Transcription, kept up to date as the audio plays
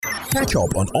Catch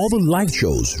up on all the live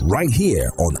shows right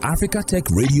here on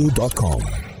africatechradio.com.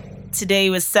 Today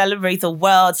we celebrate the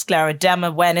World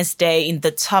Scleroderma Wednesday in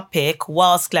the topic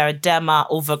World Scleroderma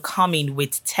Overcoming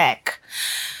with Tech.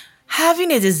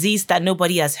 Having a disease that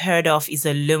nobody has heard of is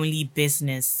a lonely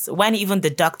business. When even the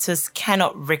doctors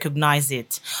cannot recognize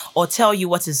it or tell you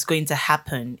what is going to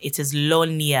happen, it is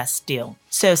lonelier still.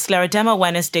 So Scleroderma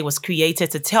Wednesday was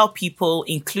created to tell people,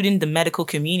 including the medical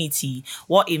community,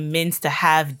 what it means to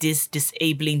have this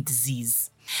disabling disease.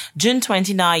 June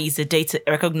 29 is a day to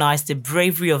recognize the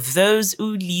bravery of those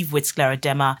who live with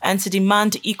scleroderma and to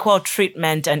demand equal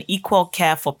treatment and equal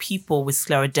care for people with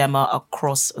scleroderma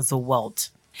across the world.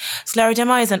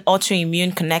 Scleroderma is an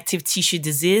autoimmune connective tissue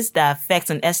disease that affects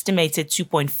an estimated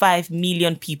 2.5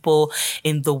 million people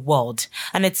in the world.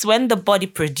 And it's when the body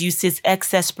produces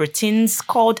excess proteins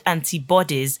called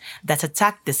antibodies that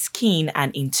attack the skin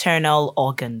and internal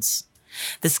organs.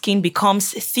 The skin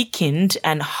becomes thickened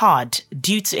and hard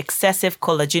due to excessive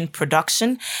collagen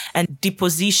production and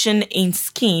deposition in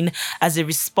skin as a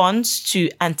response to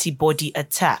antibody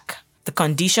attack. The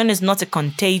condition is not a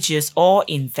contagious or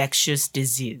infectious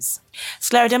disease.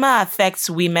 Scleroderma affects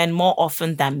women more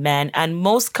often than men and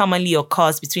most commonly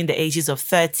occurs between the ages of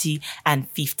 30 and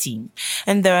 50.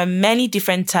 And there are many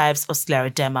different types of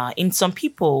scleroderma. In some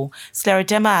people,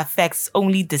 scleroderma affects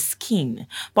only the skin,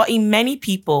 but in many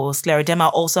people, scleroderma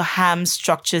also harms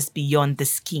structures beyond the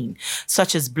skin,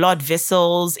 such as blood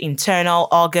vessels, internal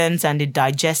organs, and the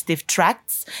digestive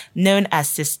tracts, known as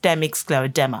systemic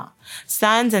scleroderma.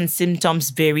 Signs and symptoms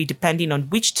vary depending on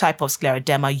which type of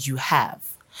scleroderma you have.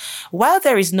 While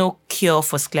there is no cure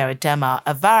for scleroderma,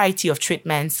 a variety of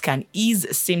treatments can ease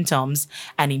symptoms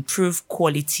and improve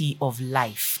quality of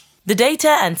life. The data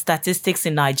and statistics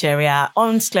in Nigeria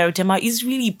on scleroderma is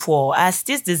really poor, as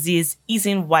this disease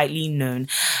isn't widely known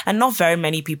and not very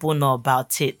many people know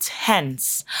about it.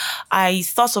 Hence, I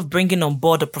thought of bringing on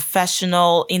board a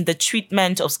professional in the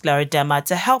treatment of scleroderma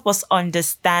to help us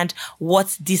understand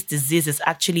what this disease is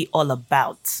actually all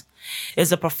about.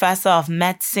 Is a professor of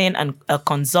medicine and a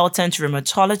consultant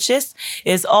rheumatologist.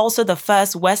 Is also the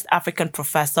first West African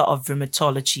professor of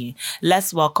rheumatology.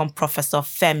 Let's welcome Professor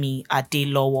Femi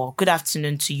Adelowo. Good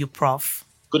afternoon to you, Prof.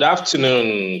 Good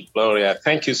afternoon, Gloria.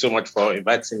 Thank you so much for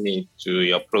inviting me to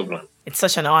your program. It's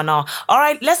such an honor. All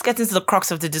right, let's get into the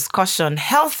crux of the discussion.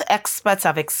 Health experts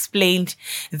have explained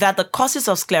that the causes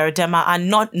of scleroderma are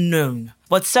not known,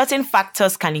 but certain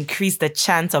factors can increase the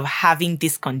chance of having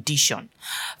this condition.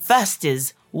 First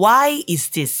is, why is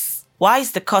this? Why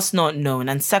is the cause not known?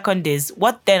 And second is,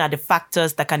 what then are the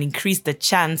factors that can increase the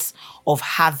chance of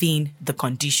having the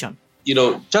condition?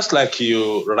 Just like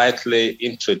you rightly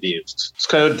introduced,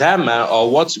 scleroderma,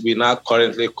 or what we now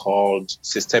currently call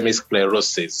systemic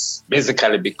sclerosis,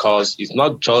 basically because it's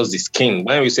not just the skin.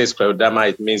 When we say scleroderma,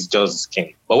 it means just the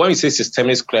skin. But when we say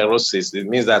systemic sclerosis, it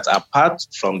means that apart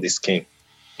from the skin,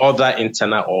 other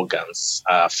internal organs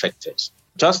are affected.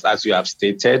 Just as you have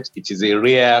stated, it is a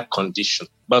rare condition.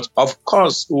 But of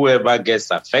course, whoever gets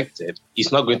affected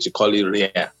is not going to call it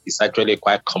rare. It's actually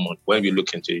quite common when we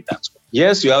look into it that way.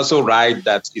 Yes, you're also right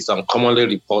that it's uncommonly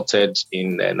reported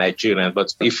in Nigeria.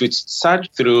 But if you search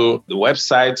through the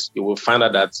website, you will find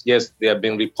out that, yes, there have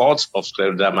been reports of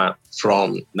scleroderma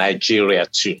from Nigeria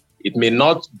too. It may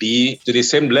not be to the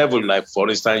same level, like, for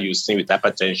instance, you've seen with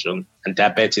hypertension and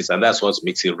diabetes, and that's what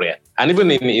makes it rare. And even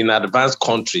in advanced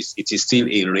countries, it is still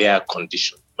a rare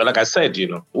condition. But like I said,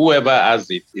 whoever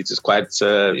has it, it is quite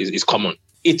is common.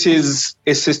 It is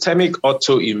a systemic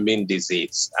autoimmune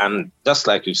disease. And just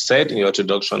like you said in your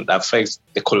introduction, that affects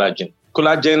the collagen.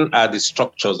 Collagen are the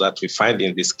structures that we find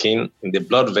in the skin, in the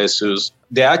blood vessels.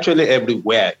 They're actually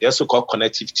everywhere. They're also called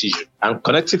connective tissue. And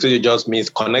connective tissue just means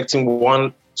connecting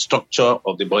one structure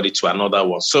of the body to another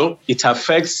one. So it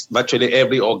affects virtually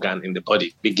every organ in the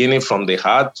body, beginning from the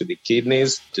heart to the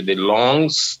kidneys, to the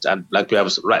lungs, and like you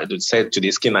have said, to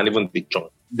the skin and even the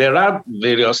joint. There are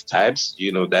various types.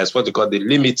 There's what we call the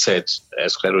limited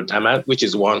scleroderma, which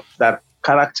is one that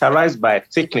characterized by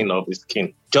thickening of the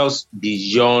skin just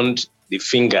beyond the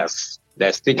fingers.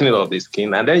 There's thickening of the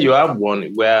skin. And then you have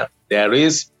one where there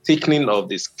is thickening of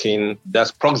the skin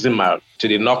that's proximal to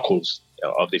the knuckles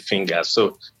of the fingers.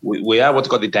 So we have what we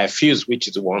call the diffuse, which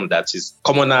is one that is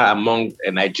commoner among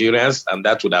Nigerians, and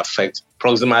that would affect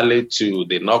proximally to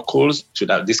the knuckles, to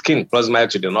the skin proximally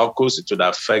to the knuckles. It would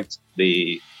affect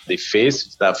the face,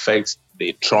 it affects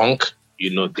the trunk,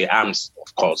 the arms,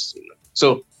 of course.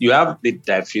 So you have the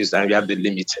diffuse and you have the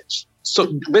limited.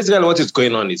 So basically what is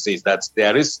going on is that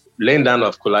there is laying down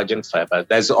of collagen fiber.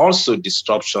 There's also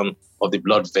disruption of the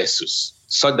blood vessels,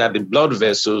 so that the blood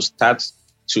vessels start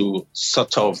to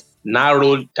sort of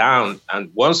narrowed down.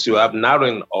 And once you have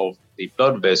narrowing of the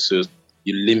blood vessels,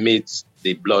 you limit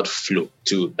the blood flow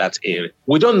to that area.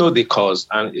 We don't know the cause.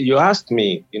 And you asked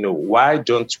me, why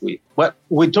don't we? Well,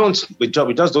 we just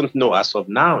don't know as of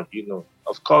now,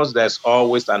 Of course, there's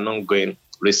always an ongoing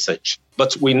research.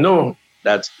 But we know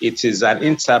that it is an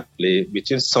interplay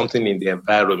between something in the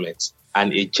environment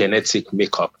and a genetic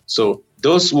makeup. So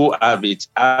those who have it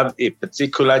have a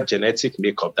particular genetic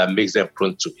makeup that makes them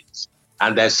prone to it.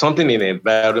 And there's something in the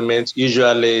environment,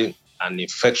 usually an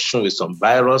infection with some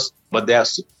virus, but there are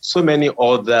so many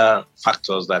other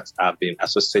factors that have been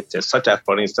associated, such as,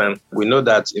 for instance, we know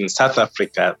that in South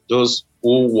Africa, those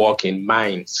who work in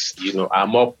mines, are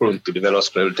more prone to develop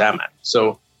scleroderma.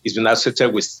 So it's been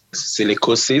associated with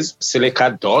silicosis,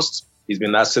 silica dust. It's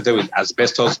been associated with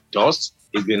asbestos dust.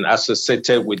 It's been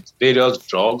associated with various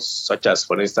drugs, such as,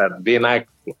 for instance, vinyl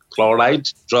chloride,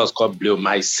 drugs called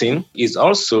bleomycin. It's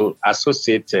also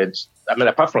associated,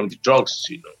 apart from the drugs,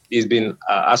 it's been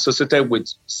associated with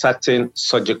certain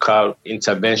surgical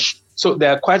intervention. So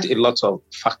there are quite a lot of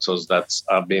factors that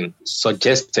have been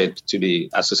suggested to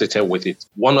be associated with it.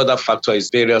 One other factor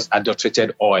is various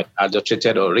adulterated or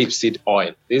rapeseed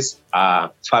oil. These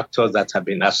are factors that have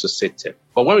been associated.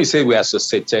 But when we say we are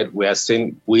associated, we are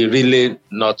saying we're really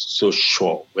not so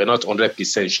sure. We're not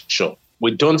 100% sure.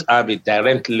 We don't have a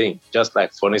direct link, just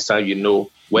like, for instance,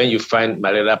 when you find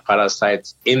malaria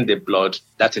parasites in the blood,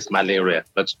 that is malaria.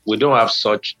 But we don't have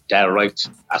such direct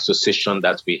association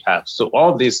that we have. So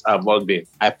all these have all been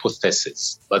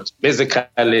hypotheses. But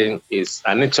basically, it's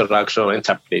an interaction or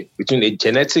interplay between a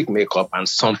genetic makeup and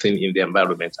something in the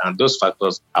environment. And those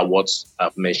factors are what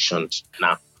I've mentioned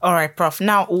now. All right, Prof.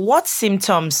 Now, what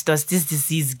symptoms does this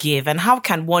disease give, and how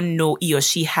can one know he or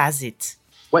she has it?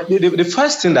 Well, the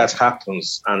first thing that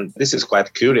happens, and this is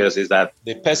quite curious, is that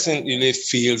the person really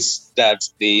feels that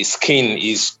the skin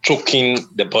is choking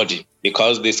the body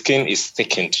because the skin is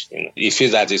thickened. He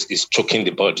feels that it's choking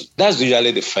the body. That's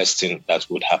usually the first thing that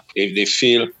would happen. If they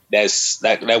feel there's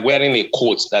like they're wearing a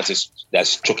coat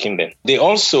that's choking them. They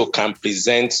also can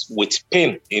present with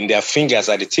pain in their fingers,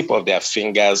 at the tip of their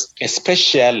fingers,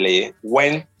 especially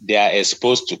when they are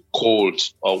exposed to cold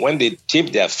or when they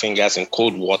dip their fingers in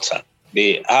cold water.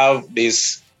 They have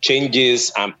these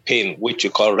changes and pain, which we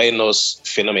call Raynaud's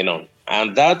phenomenon.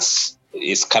 And that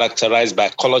is characterized by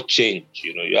color change.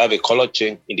 You have a color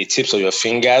change in the tips of your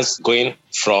fingers going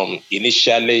from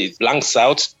initially it blanks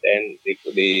out, then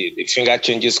the finger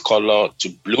changes color to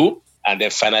blue, and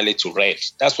then finally to red.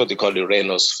 That's what they call the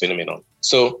Raynaud's phenomenon.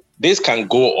 So this can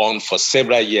go on for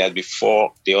several years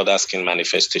before the other skin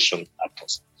manifestation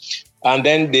happens. And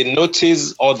then they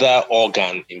notice other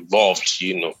organ involved,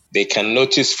 They can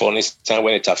notice, for instance,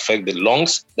 when it affects the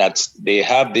lungs, that they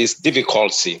have this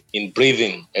difficulty in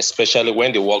breathing, especially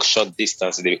when they walk short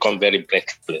distance, they become very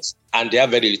breathless. And they have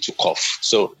very little cough.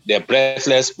 So they're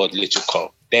breathless, but little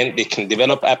cough. Then they can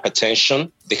develop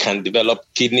hypertension. They can develop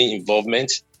kidney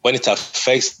involvement. When it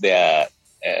affects their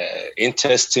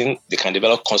intestine, they can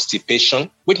develop constipation,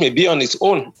 which may be on its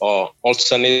own or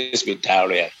alternates with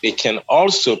diarrhea. They can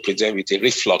also present with a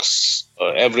reflux.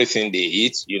 Everything they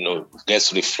eat,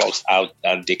 gets reflux out,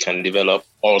 and they can develop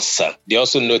ulcer. They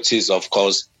also notice, of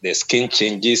course, their skin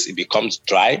changes. It becomes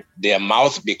dry. Their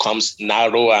mouth becomes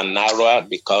narrower and narrower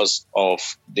because of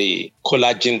the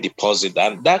collagen deposit.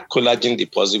 And that collagen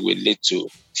deposit will lead to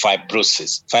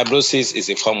fibrosis. Fibrosis is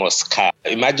a form of scar.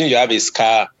 Imagine you have a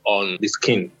scar on the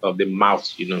skin of the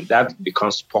mouth, that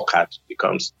becomes puckered,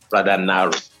 becomes rather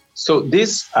narrow. So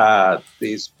these are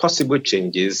these possible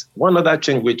changes. One other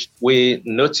change which we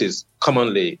notice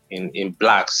commonly in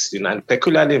blacks, and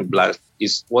peculiarly in blacks,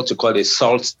 is what we call a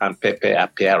salt and pepper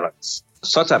appearance.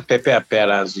 Salt and pepper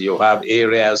appearance, you have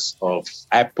areas of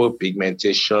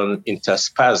hypopigmentation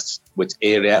interspersed with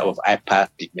area of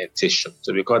hyperpigmentation.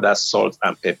 So we call that salt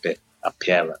and pepper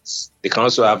appearance. They can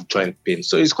also have joint pain.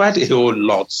 So it's quite a whole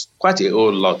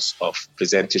lot of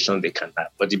presentation they can have.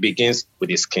 But it begins with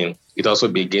the skin. It also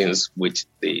begins with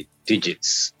the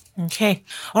digits. Okay.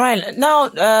 All right.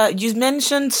 Now, you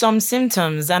mentioned some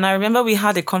symptoms, and I remember we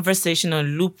had a conversation on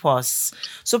lupus.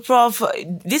 So, Prof,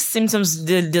 these symptoms,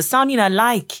 they're sounding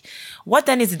alike. What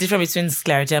then is the difference between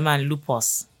scleroderma and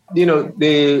lupus?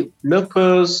 The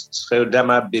lupus,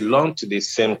 scleroderma belong to the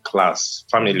same class,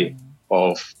 family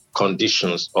of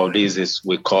conditions or diseases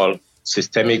we call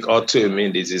systemic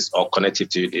autoimmune disease or connective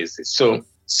disease. So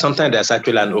sometimes there's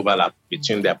actually an overlap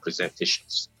between their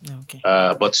presentations. Okay.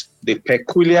 But the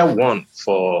peculiar one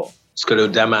for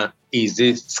scleroderma is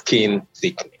the skin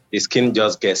thickening. The skin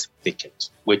just gets thickened,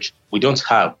 which we don't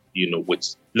have,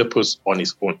 with lupus on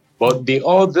its own. But the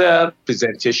other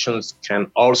presentations can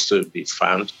also be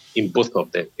found in both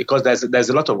of them because there's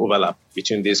a lot of overlap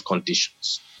between these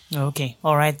conditions. Okay.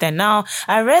 All right. Then now,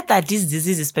 I read that this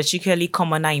disease is particularly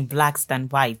commoner in blacks than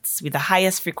whites, with the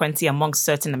highest frequency among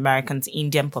certain Americans'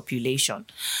 Indian population.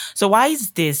 So why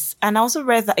is this? And I also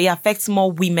read that it affects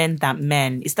more women than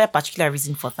men. Is there a particular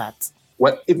reason for that?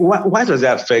 Well, why does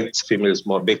it affect females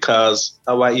more? Because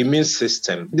our immune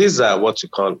system, these are what you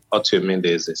call autoimmune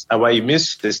diseases. Our immune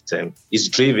system is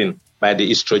driven by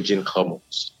the estrogen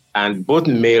hormones. And both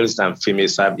males and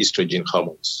females have estrogen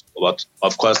hormones. But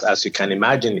of course, as you can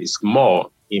imagine, it's more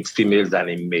in females than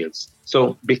in males.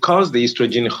 So because the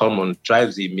estrogen hormone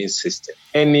drives the immune system,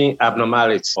 any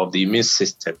abnormality of the immune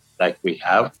system like we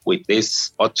have with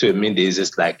this autoimmune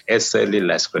disease like SLE,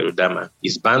 like scleroderma,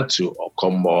 is bound to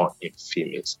occur more in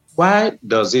females. Why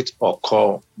does it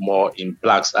occur more in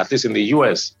blacks? At least in the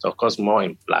US, it occurs more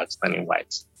in blacks than in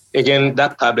whites. Again,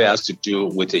 that probably has to do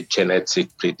with a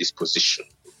genetic predisposition.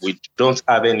 We don't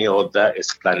have any other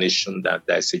explanation that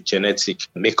there's a genetic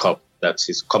makeup that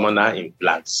is commoner in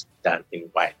blacks than in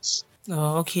whites.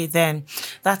 Oh, okay, then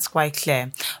that's quite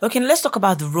clear. Okay, let's talk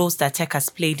about the roles that tech has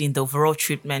played in the overall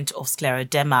treatment of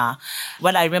scleroderma.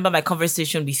 Well, I remember my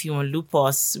conversation with you on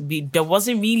lupus. There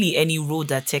wasn't really any role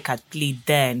that tech had played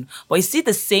then. But is it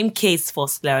the same case for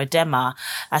scleroderma?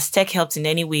 Has tech helped in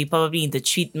any way, probably in the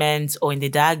treatment or in the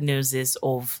diagnosis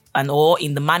of or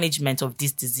in the management of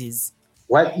this disease?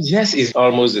 Well, yes, it's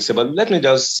almost the same. But let me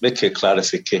just make a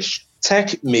clarification.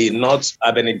 Tech may not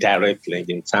have any direct link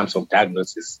in terms of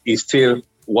diagnosis. It's still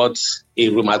what a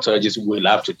rheumatologist will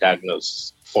have to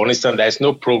diagnose. For instance, there is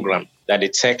no program that the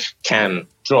tech can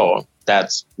draw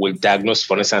that will diagnose,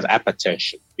 for instance,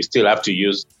 hypertension. You still have to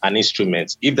use an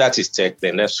instrument. If that is tech,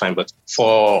 then that's fine. But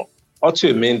for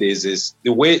autoimmune disease,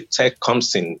 the way tech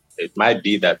comes in, it might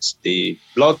be that the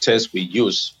blood tests we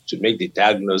use to make the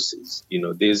diagnosis,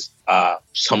 these are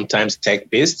sometimes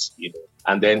tech-based,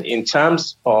 And then in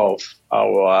terms of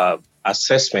our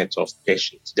assessment of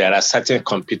patients, there are certain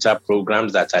computer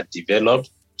programs that are developed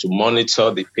to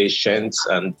monitor the patient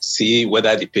and see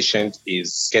whether the patient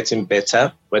is getting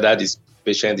better, whether this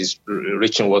patient is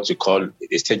reaching what we call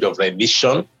a stage of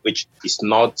remission, which is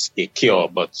not a cure,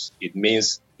 but it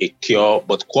means a cure,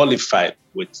 but qualified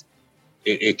with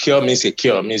a cure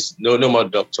means no more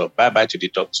doctor, bye-bye to the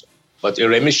doctor. But a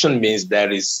remission means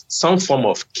there is some form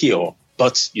of cure,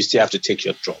 but you still have to take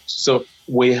your drugs. So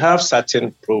we have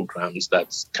certain programs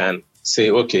that can say,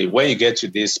 okay, when you get to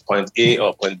this point A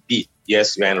or point B,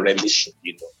 yes, you're in remission,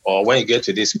 Or when you get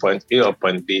to this point A or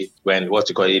point B, when what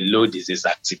you call a low disease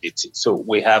activity. So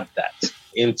we have that.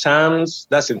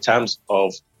 That's in terms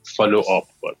of follow-up.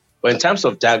 But in terms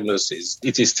of diagnosis,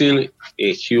 it is still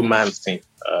a human thing.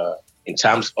 In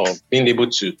terms of being able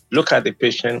to look at the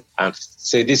patient and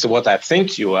say, this is what I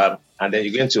think you are, and then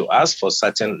you're going to ask for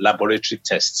certain laboratory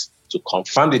tests to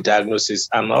confirm the diagnosis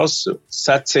and also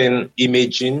certain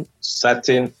imaging,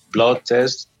 certain blood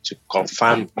tests to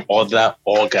confirm other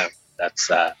organs that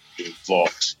are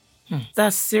involved.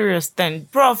 That's serious then.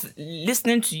 Prof,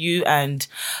 listening to you and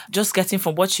just getting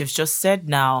from what you've just said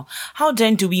now, how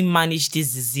then do we manage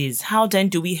this disease? How then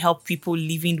do we help people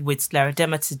living with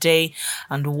scleroderma today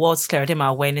and the World Scleroderma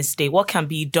Awareness Day? What can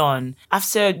be done?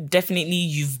 After definitely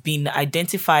you've been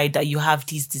identified that you have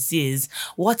this disease,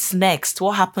 what's next?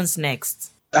 What happens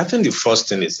next? I think the first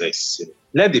thing is this.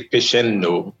 Let the patient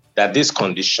know that this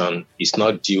condition is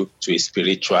not due to a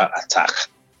spiritual attack,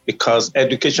 because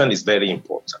education is very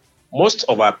important. Most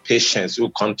of our patients who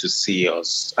come to see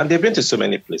us, and they've been to so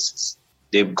many places,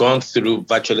 they've gone through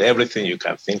virtually everything you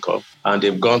can think of, and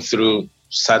they've gone through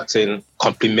certain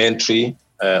complementary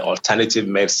alternative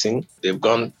medicine. They've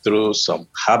gone through some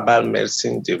herbal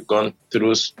medicine. They've gone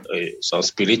through some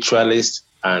spiritualists,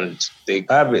 and they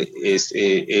have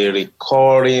a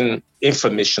recurring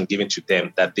information given to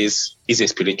them that this is a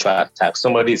spiritual attack.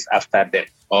 Somebody is after them,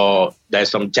 or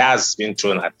there's some jazz being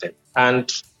thrown at them.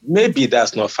 And maybe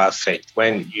that's not far-fetched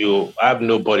when you have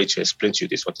nobody to explain to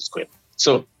you what is going on.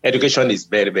 So education is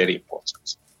very, very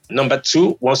important. Number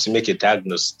two, once you make a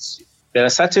diagnosis, there are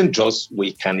certain drugs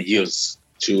we can use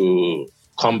to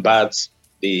combat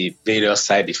the various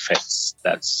side effects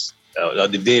or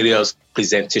the various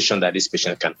presentation that this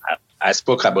patient can have. I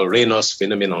spoke about Raynaud's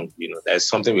phenomenon. There's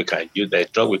something we can use, there's a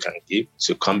drug we can give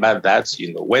to combat that.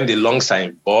 When the lungs are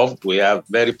involved, we have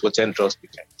very potent drugs we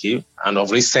can give. And of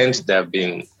recent, there have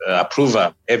been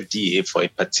approval, FDA, for a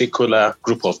particular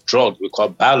group of drugs we call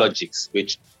biologics,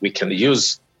 which we can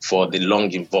use for the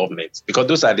lung involvement, because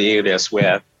those are the areas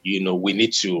where, we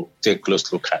need to take a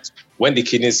close look at. When the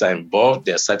kidneys are involved,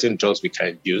 there are certain drugs we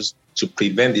can use to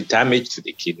prevent the damage to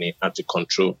the kidney and to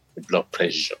control the blood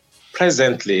pressure.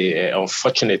 Presently,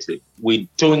 unfortunately, we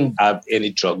don't have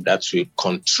any drug that will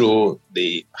control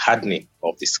the hardening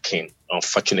of the skin,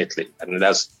 unfortunately.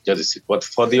 That's just it. But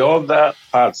for the other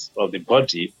parts of the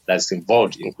body that's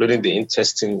involved, including the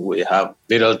intestine, we have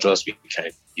little drugs we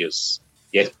can use.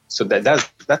 Yeah, so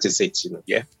that is it,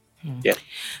 yeah. Yeah.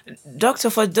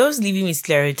 Doctor, for those living with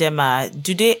scleroderma,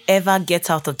 do they ever get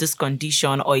out of this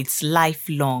condition or it's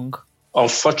lifelong?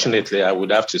 Unfortunately, I would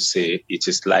have to say it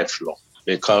is lifelong,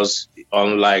 because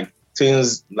unlike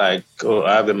things like,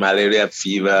 I have a malaria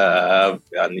fever, I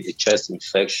have a chest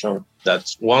infection,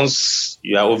 that once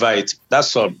you are over it,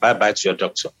 that's all, bye-bye to your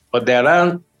doctor. But there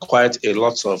are quite a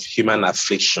lot of human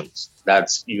afflictions that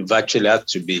you've actually had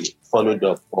to be followed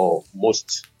up for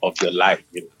most of your life.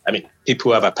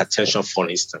 People have hypertension, for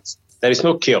instance. There is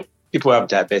no cure. People have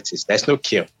diabetes. There's no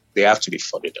cure. They have to be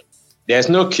followed up. There's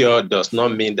no cure does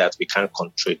not mean that we can't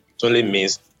control it. It only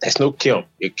means there's no cure.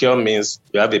 A cure means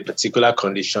you have a particular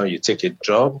condition, you take a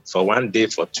drug for 1 day,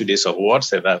 for 2 days, or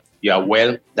whatever, you are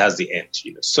well, that's the end.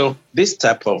 So this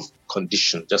type of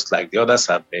condition, just like the others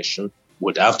I've mentioned,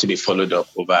 would have to be followed up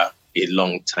over a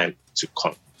long time to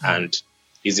come. And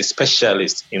is a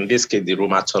specialist, in this case, the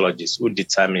rheumatologist, who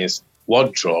determines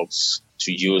what drugs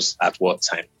to use at what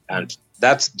time. And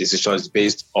that decision is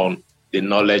based on the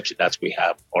knowledge that we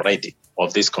have already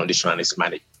of this condition and its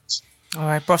management. All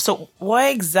right, Prof. So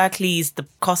what exactly is the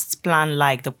cost plan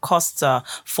like? The cost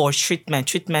for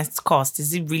treatment cost?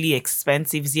 Is it really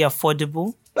expensive? Is it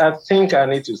affordable? I think I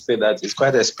need to say that it's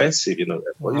quite expensive,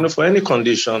 Wow. For any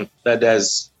condition that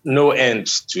there's no end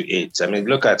to it.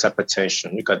 Look at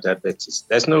hypertension, look at diabetes.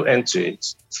 There's no end to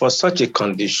it. For such a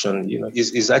condition,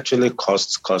 it's actually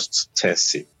cost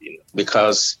intensive,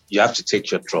 because you have to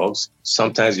take your drugs.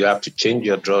 Sometimes you have to change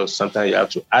your drugs. Sometimes you have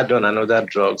to add on another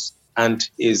drugs. And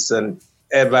it's an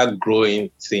ever-growing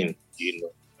thing,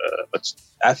 But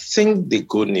I think the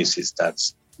good news is that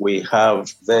we have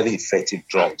very effective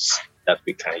drugs that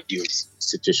we can use in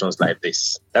situations like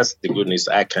this. That's the good news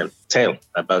I can tell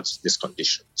about this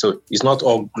condition. So it's not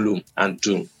all gloom and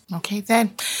doom. Okay,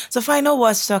 then. So final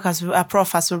words,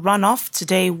 Prof, as we run off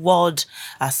today, World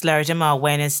Scleroderma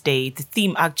Awareness Day. The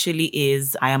theme actually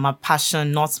is, I am a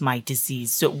passion, not my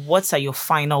disease. So what are your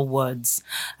final words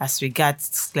as regards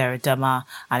scleroderma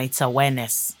and its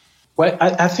awareness? Well,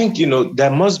 I think,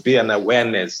 there must be an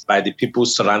awareness by the people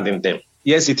surrounding them.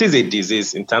 Yes, it is a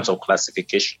disease in terms of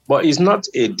classification, but it's not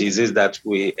a disease that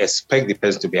we expect the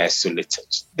person to be isolated.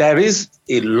 There is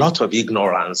a lot of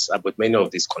ignorance about many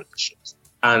of these conditions.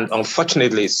 And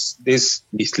unfortunately, this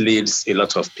misleads a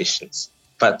lot of patients.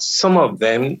 But some of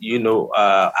them,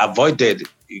 avoided.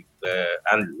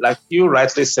 And like you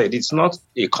rightly said, it's not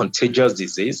a contagious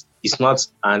disease. It's not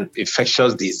an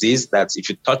infectious disease that if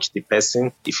you touch the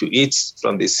person, if you eat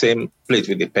from the same plate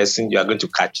with the person, you are going to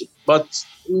catch it. But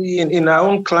in our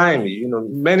own climate,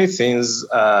 many things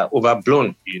are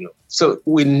overblown, So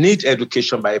we need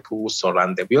education by people who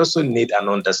surround them. We also need an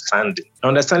understanding.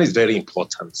 Understanding is very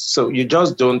important. So you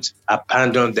just don't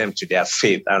abandon them to their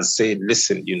fate and say,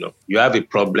 listen, you have a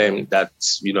problem that,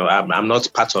 I'm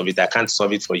not part of it. I can't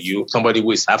solve it for you. Somebody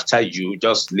who is after you,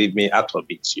 just leave me out of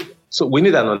it. So we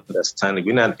need an understanding.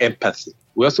 We need an empathy.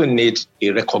 We also need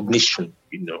a recognition,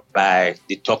 by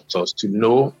the doctors to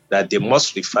know that they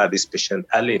must refer this patient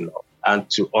early enough and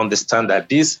to understand that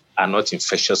these are not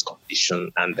infectious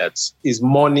conditions and that is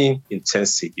money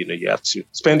intensive. You have to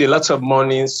spend a lot of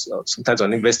money, sometimes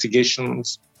on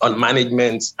investigations, on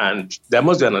management, and there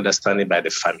must be an understanding by the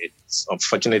families.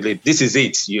 Unfortunately, this is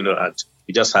it, and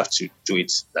you just have to do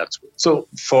it that way. So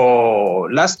for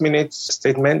last minute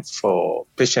statement for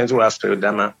patients who have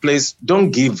scleroderma, please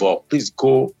don't give up. Please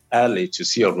go early to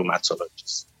see your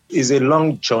rheumatologist. It's a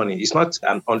long journey. It's not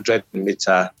an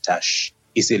 100-meter dash.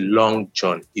 It's a long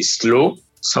journey. It's slow.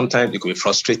 Sometimes it could be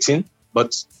frustrating,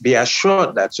 but be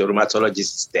assured that your rheumatologist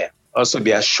is there. Also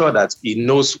be assured that he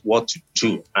knows what to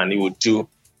do and he will do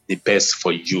the best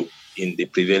for you in the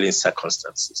prevailing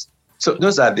circumstances. So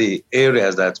those are the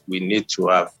areas that we need to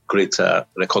have greater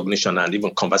recognition and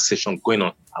even conversation going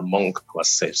on among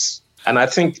ourselves. And I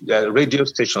think radio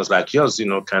stations like yours,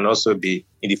 can also be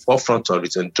in the forefront of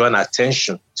it and draw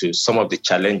attention to some of the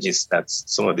challenges that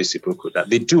some of these people could have.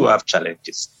 They do have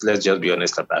challenges. Let's just be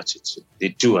honest about it. They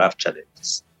do have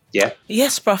challenges. Yeah.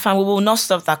 Yes, Prof, and we will not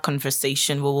stop that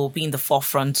conversation. We will be in the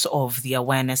forefront of the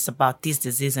awareness about this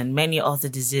disease and many other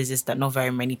diseases that not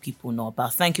very many people know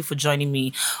about. Thank you for joining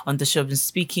me on the show. I've been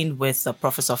speaking with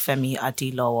Professor Femi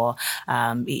Adelowo.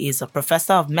 He is a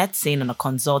professor of medicine and a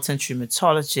consultant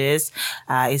rheumatologist.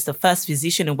 He's the first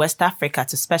physician in West Africa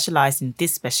to specialize in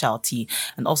this specialty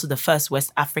and also the first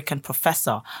West African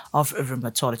professor of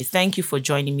rheumatology. Thank you for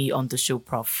joining me on the show,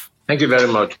 Prof. Thank you very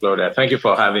much, Gloria. Thank you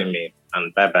for having me,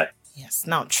 and bye-bye. Yes.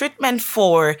 Now, treatment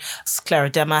for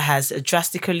scleroderma has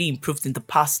drastically improved in the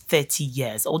past 30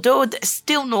 years, although there's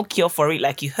still no cure for it,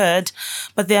 like you heard.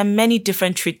 But there are many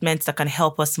different treatments that can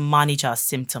help us manage our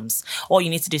symptoms. All you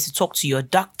need to do is to talk to your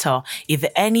doctor if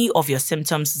any of your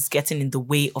symptoms is getting in the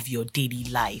way of your daily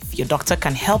life. Your doctor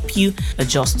can help you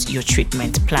adjust your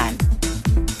treatment plan.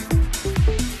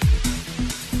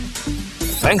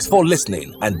 Thanks for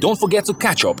listening, and don't forget to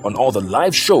catch up on all the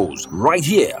live shows right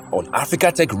here on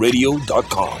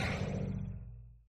africatechradio.com.